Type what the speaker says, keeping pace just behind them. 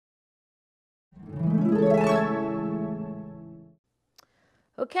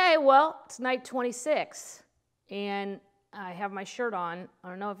Okay, well, it's night 26, and I have my shirt on. I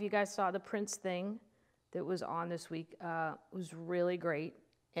don't know if you guys saw the Prince thing that was on this week. It was really great.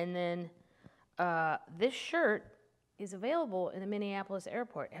 And then this shirt is available in the Minneapolis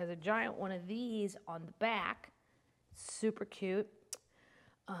airport. It has a giant one of these on the back. Super cute.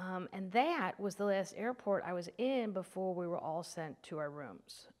 And that was the last airport I was in before we were all sent to our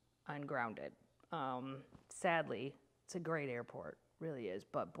rooms, ungrounded. Sadly, it's a great airport, really is.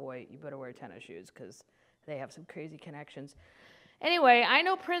 But boy, you better wear tennis shoes because they have some crazy connections. Anyway, I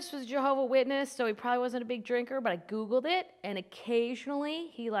know Prince was Jehovah's Witness, so he probably wasn't a big drinker, but I Googled it, and occasionally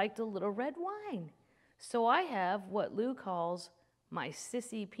he liked a little red wine. So I have what Lou calls my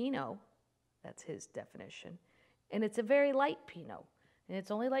sissy Pinot. That's his definition. And it's a very light Pinot. And it's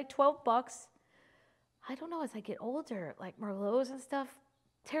only like 12 bucks. I don't know, as I get older, like Merlots and stuff,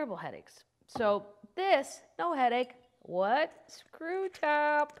 terrible headaches. So this, no headache. What? Screw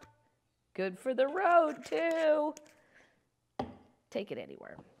top. Good for the road, too. Take it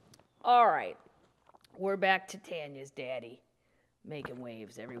anywhere. All right. We're back to Tanya's daddy, making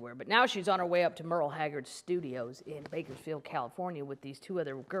waves everywhere. But now she's on her way up to Merle Haggard's studios in Bakersfield, California with these two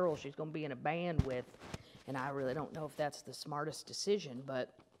other girls she's going to be in a band with. And I really don't know if that's the smartest decision,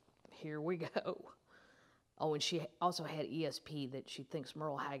 but here we go. Oh, and she also had ESP that she thinks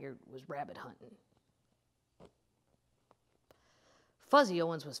Merle Haggard was rabbit hunting. Fuzzy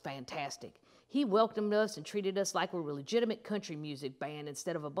Owens was fantastic. He welcomed us and treated us like we were a legitimate country music band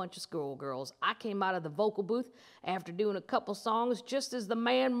instead of a bunch of schoolgirls. I came out of the vocal booth after doing a couple songs just as the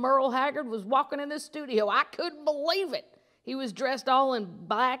man Merle Haggard was walking in the studio. I couldn't believe it. He was dressed all in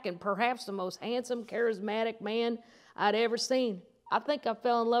black and perhaps the most handsome, charismatic man I'd ever seen. I think I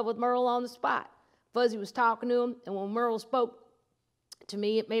fell in love with Merle on the spot. Fuzzy was talking to him, and when Merle spoke to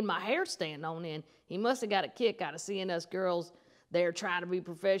me, it made my hair stand on end. He must have got a kick out of seeing us girls there trying to be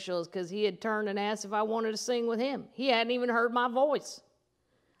professionals because he had turned and asked if I wanted to sing with him. He hadn't even heard my voice.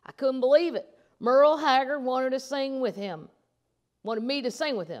 I couldn't believe it. Merle Haggard wanted to sing with him, wanted me to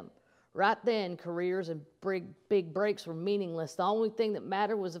sing with him. Right then, careers and big breaks were meaningless. The only thing that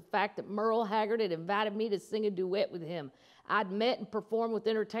mattered was the fact that Merle Haggard had invited me to sing a duet with him. I'd met and performed with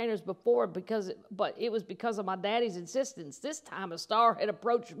entertainers before, but it was because of my daddy's insistence. This time a star had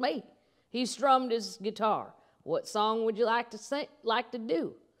approached me. He strummed his guitar. What song would you like to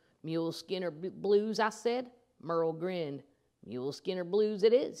do? Mule Skinner Blues, I said. Merle grinned. Mule Skinner Blues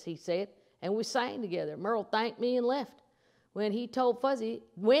it is, he said, and we sang together. Merle thanked me and left. When he told Fuzzy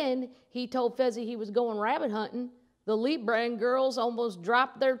he was going rabbit hunting, the Lee-Brand girls almost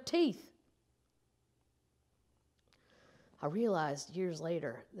dropped their teeth. I realized years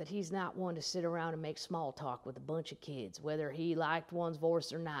later that he's not one to sit around and make small talk with a bunch of kids, whether he liked one's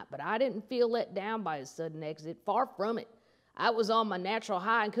voice or not. But I didn't feel let down by his sudden exit. Far from it. I was on my natural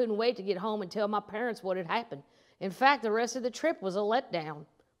high and couldn't wait to get home and tell my parents what had happened. In fact, the rest of the trip was a letdown.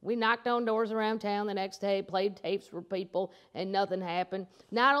 We knocked on doors around town the next day, played tapes for people, and nothing happened.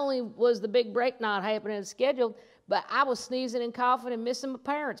 Not only was the big break not happening as scheduled, but I was sneezing and coughing and missing my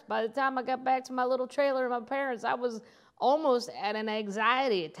parents. By the time I got back to my little trailer and my parents, I was almost at an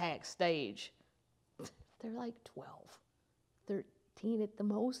anxiety attack stage. They're like 12, 13 at the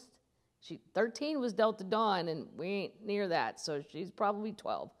most. 13 was Delta Dawn, and we ain't near that, so she's probably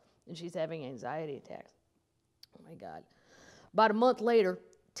 12, and she's having anxiety attacks. Oh, my God. About a month later,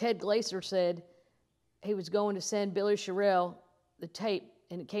 Ted Glaser said he was going to send Billy Sherrill the tape,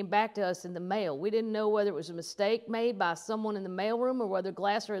 and it came back to us in the mail. We didn't know whether it was a mistake made by someone in the mailroom or whether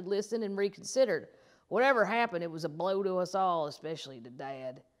Glaser had listened and reconsidered. Whatever happened, it was a blow to us all, especially to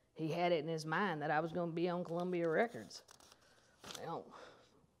Dad. He had it in his mind that I was going to be on Columbia Records. Well,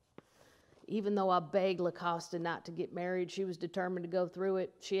 even though I begged Costa not to get married, she was determined to go through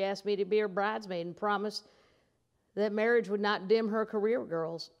it. She asked me to be her bridesmaid and promised that marriage would not dim her career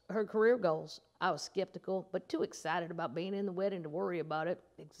goals. I was skeptical, but too excited about being in the wedding to worry about it.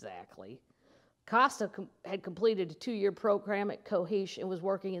 Exactly. Costa had completed a 2-year program at Cohesh and was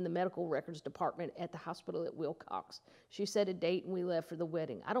working in the medical records department at the hospital at Wilcox. She set a date and we left for the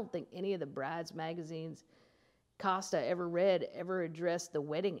wedding. I don't think any of the brides magazines Costa ever read ever addressed the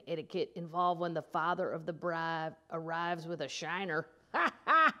wedding etiquette involved when the father of the bride arrives with a shiner. Ha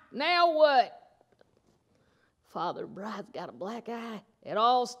ha! Now what? Father bride's got a black eye. It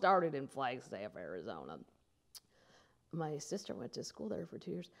all started in Flagstaff, Arizona. My sister went to school there for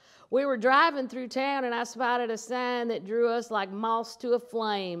 2 years. We were driving through town and I spotted a sign that drew us like moths to a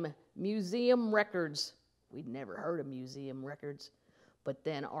flame. Museum Records. We'd never heard of Museum Records. But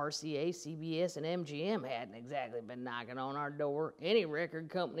then RCA, CBS, and MGM hadn't exactly been knocking on our door. Any record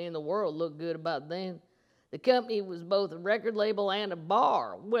company in the world looked good about then. The company was both a record label and a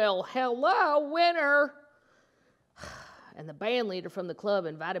bar. Well, hello, winner! And the band leader from the club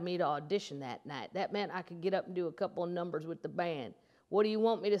invited me to audition that night. That meant I could get up and do a couple of numbers with the band. What do you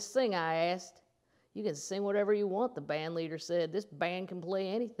want me to sing, I asked. You can sing whatever you want, the band leader said. This band can play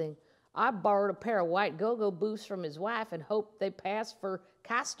anything. I borrowed a pair of white go-go boots from his wife and hoped they passed for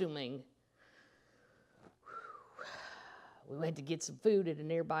costuming. We went to get some food at a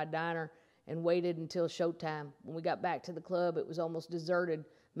nearby diner and waited until showtime. When we got back to the club, it was almost deserted.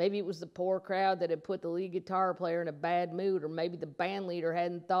 Maybe it was the poor crowd that had put the lead guitar player in a bad mood, or maybe the band leader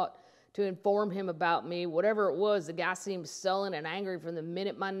hadn't thought to inform him about me. Whatever it was, the guy seemed sullen and angry from the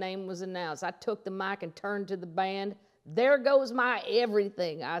minute my name was announced. I took the mic and turned to the band. There goes my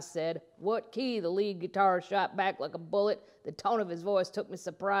everything, I said. What key? The lead guitarist shot back like a bullet. The tone of his voice took me by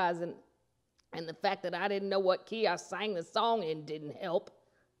surprise, and the fact that I didn't know what key I sang the song in didn't help.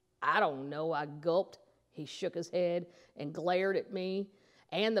 I don't know, I gulped. He shook his head and glared at me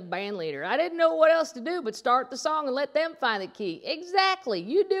and the band leader. I didn't know what else to do but start the song and let them find the key. Exactly.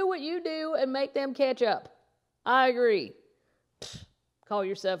 You do what you do and make them catch up. I agree. Call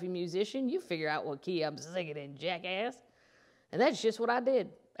yourself a musician. You figure out what key I'm singing in, jackass. And that's just what I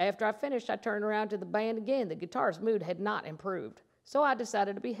did. After I finished, I turned around to the band again. The guitarist's mood had not improved, so I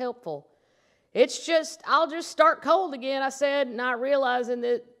decided to be helpful. I'll just start cold again, I said, not realizing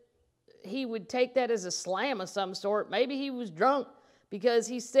that he would take that as a slam of some sort. Maybe he was drunk, because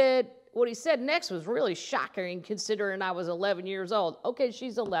what he said next was really shocking considering I was 11 years old. Okay,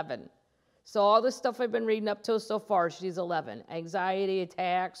 she's 11. So all this stuff I've been reading up to so far, she's 11. Anxiety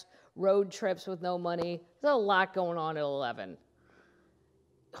attacks, road trips with no money. There's a lot going on at 11.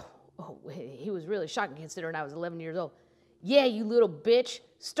 Oh, he was really shocking considering I was 11 years old. Yeah, you little bitch.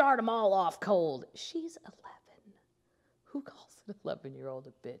 Start them all off cold. She's 11. Who calls an 11-year-old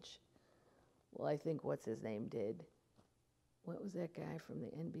a bitch? Well, I think what's his name did. What was that guy from the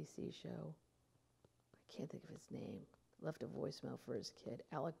NBC show? I can't think of his name. Left a voicemail for his kid,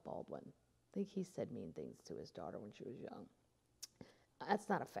 Alec Baldwin. I think he said mean things to his daughter when she was young. That's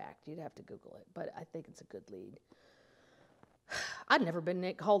not a fact. You'd have to Google it, but I think it's a good lead. I'd never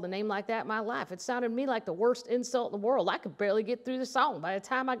been called a name like that in my life. It sounded to me like the worst insult in the world. I could barely get through the song. By the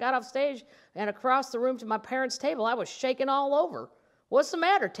time I got off stage and across the room to my parents' table, I was shaking all over. What's the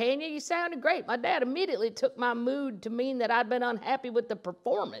matter, Tanya? You sounded great. My dad immediately took my mood to mean that I'd been unhappy with the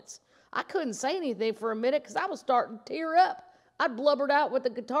performance. I couldn't say anything for a minute because I was starting to tear up. I blubbered out what the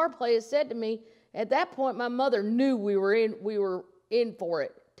guitar player said to me. At that point, my mother knew we were in for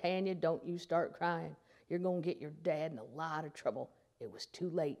it. Tanya, don't you start crying. You're going to get your dad in a lot of trouble. It was too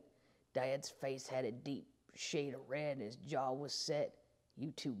late. Dad's face had a deep shade of red and his jaw was set.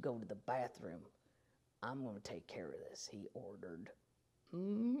 You two go to the bathroom. I'm going to take care of this, he ordered.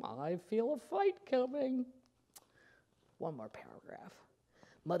 I feel a fight coming. One more paragraph.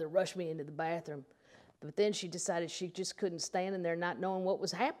 Mother rushed me into the bathroom, but then she decided she just couldn't stand in there not knowing what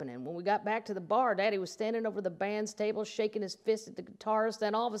was happening. When we got back to the bar, Daddy was standing over the band's table, shaking his fist at the guitarist.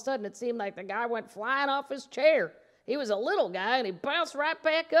 Then all of a sudden, it seemed like the guy went flying off his chair. He was a little guy, and he bounced right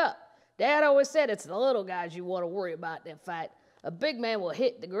back up. Dad always said it's the little guys you want to worry about in a fight. A big man will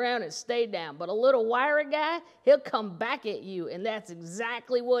hit the ground and stay down, but a little wiry guy, he'll come back at you, and that's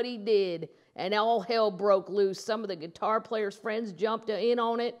exactly what he did. And all hell broke loose. Some of the guitar player's friends jumped in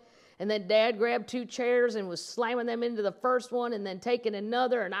on it, and then Dad grabbed 2 chairs and was slamming them into the first one and then taking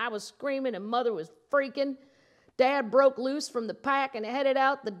another, and I was screaming and Mother was freaking. Dad broke loose from the pack and headed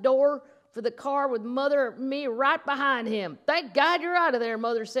out the door for the car with Mother and me right behind him. Thank God you're out of there,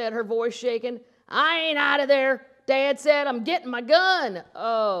 Mother said, her voice shaking. I ain't out of there. Dad said, I'm getting my gun.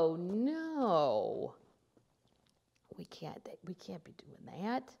 Oh, no. We can't be doing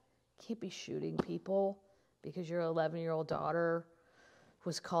that. Can't be shooting people because your 11-year-old daughter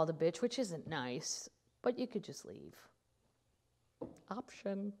was called a bitch, which isn't nice, but you could just leave.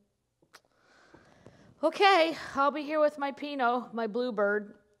 Option. Okay, I'll be here with my Pinot, my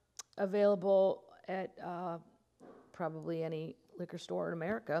Bluebird, available at probably any liquor store in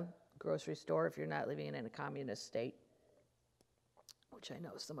America. Grocery store if you're not living in a communist state, which I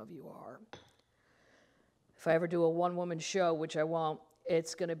know some of you are. If I ever do a one-woman show, which I won't,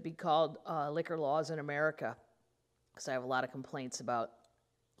 it's going to be called Liquor Laws in America, because I have a lot of complaints about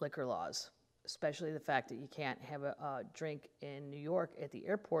liquor laws, especially the fact that you can't have a drink in New York at the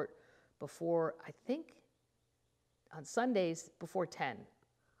airport before, I think, on Sundays before 10.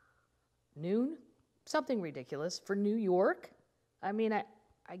 Noon? Something ridiculous for New York. I mean, I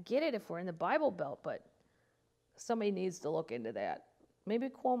get it if we're in the Bible Belt, but somebody needs to look into that. Maybe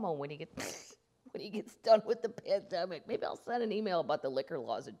Cuomo when he gets done with the pandemic. Maybe I'll send an email about the liquor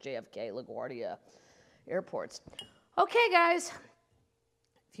laws at JFK, LaGuardia, airports. Okay, guys.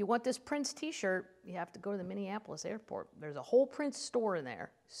 If you want this Prince t-shirt, you have to go to the Minneapolis airport. There's a whole Prince store in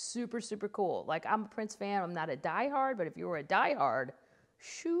there. Super, super cool. Like, I'm a Prince fan. I'm not a diehard, but if you were a diehard,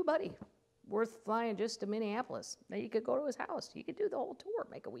 shoo, buddy, worth flying just to Minneapolis. Now you could go to his house. You could do the whole tour,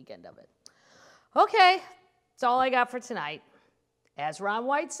 make a weekend of it. Okay, that's all I got for tonight. As Ron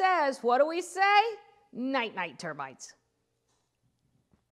White says, what do we say? Night-night, termites.